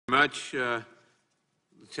Much,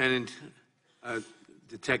 Lieutenant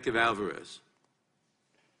Detective Alvarez.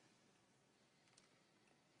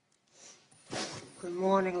 Good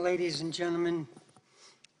morning, ladies and gentlemen.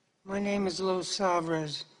 My name is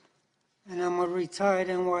Alvarez, and I'm a retired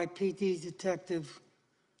NYPD detective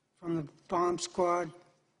from the bomb squad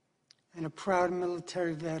and a proud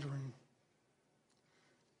military veteran.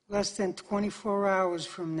 Less than 24 hours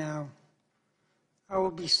from now, I will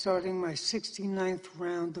be starting my 69th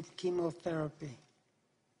round of chemotherapy.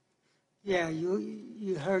 Yeah,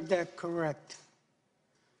 you heard that correct.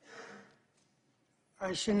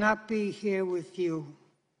 I should not be here with you,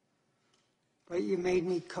 but you made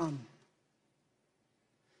me come.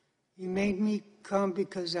 You made me come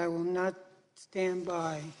because I will not stand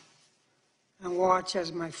by and watch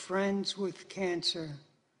as my friends with cancer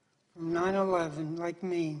from 9/11, like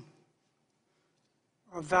me,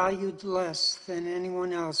 are valued less than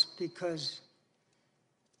anyone else because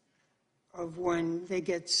of when they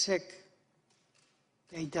get sick,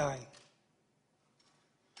 they die.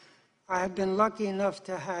 I have been lucky enough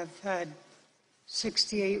to have had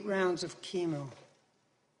 68 rounds of chemo.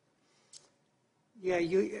 Yeah,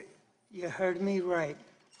 you heard me right.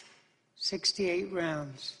 68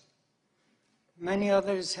 rounds. Many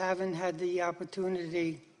others haven't had the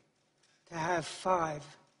opportunity to have 5,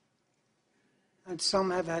 and some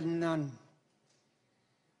have had none.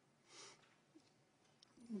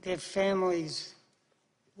 Their families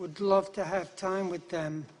would love to have time with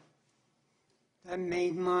them. That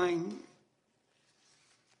made mine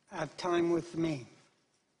have time with me,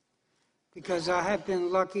 because I have been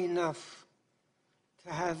lucky enough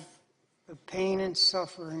to have the pain and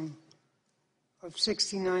suffering of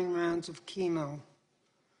 69 rounds of chemo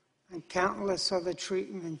and countless other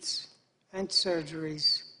treatments and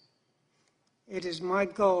surgeries. It is my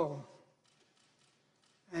goal,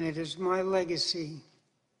 and it is my legacy,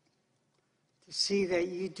 to see that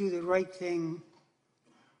you do the right thing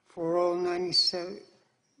for all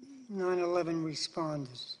 9/11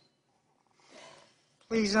 responders.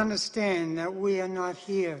 Please understand that we are not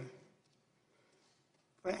here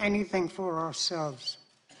for anything for ourselves.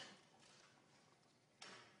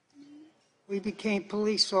 We became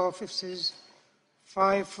police officers,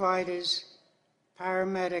 firefighters,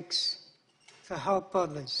 paramedics to help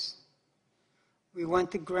others. We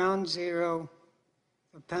went to Ground Zero,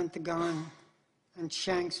 the Pentagon, and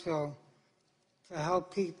Shanksville to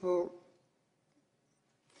help people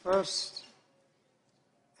first,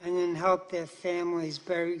 and then help their families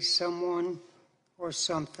bury someone or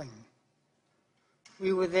something.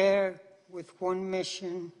 We were there with one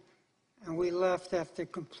mission, and we left after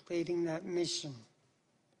completing that mission.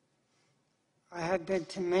 I have been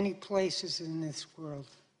to many places in this world.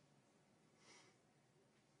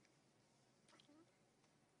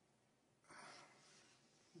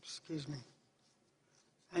 Excuse me.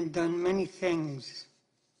 And done many things.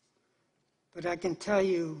 But I can tell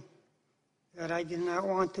you that I did not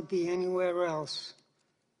want to be anywhere else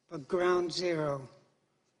but Ground Zero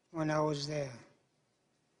when I was there.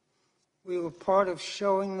 We were part of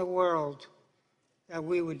showing the world that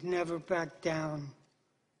we would never back down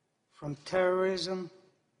from terrorism,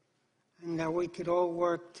 and that we could all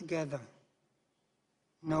work together.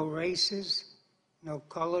 No races, no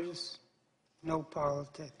colors, no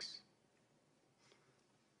politics.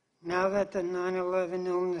 Now that the 9/11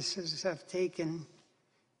 illnesses have taken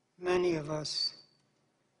many of us,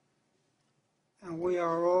 and we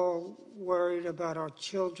are all worried about our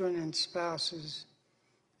children and spouses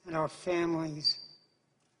and our families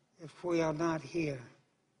if we are not here.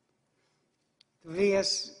 The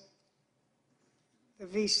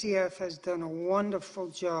VCF has done a wonderful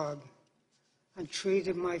job and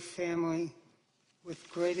treated my family with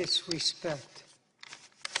greatest respect.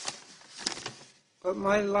 But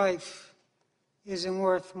my life isn't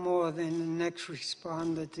worth more than the next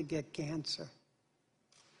responder to get cancer.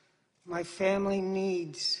 My family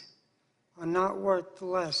needs are not worth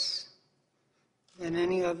less than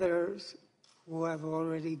any others who have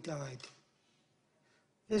already died.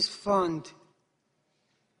 This fund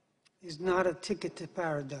is not a ticket to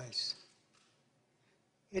paradise.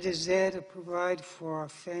 It is there to provide for our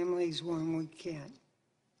families when we can't.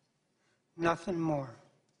 Nothing more.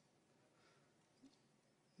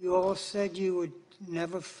 You all said you would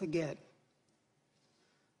never forget.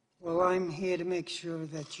 Well, I'm here to make sure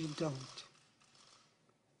that you don't.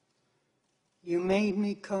 You made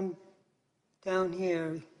me come down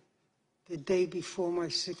here the day before my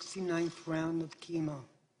 69th round of chemo.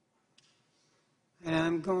 And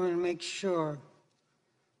I'm going to make sure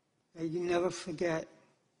that you never forget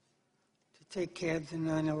to take care of the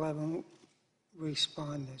 9/11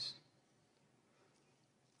 responders.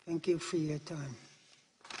 Thank you for your time.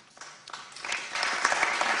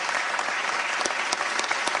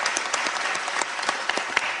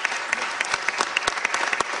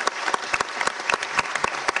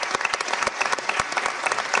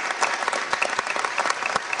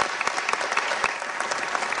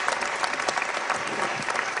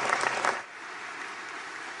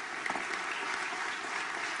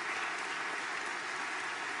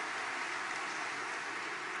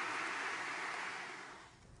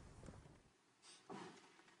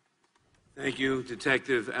 Thank you,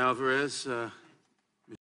 Detective Alvarez.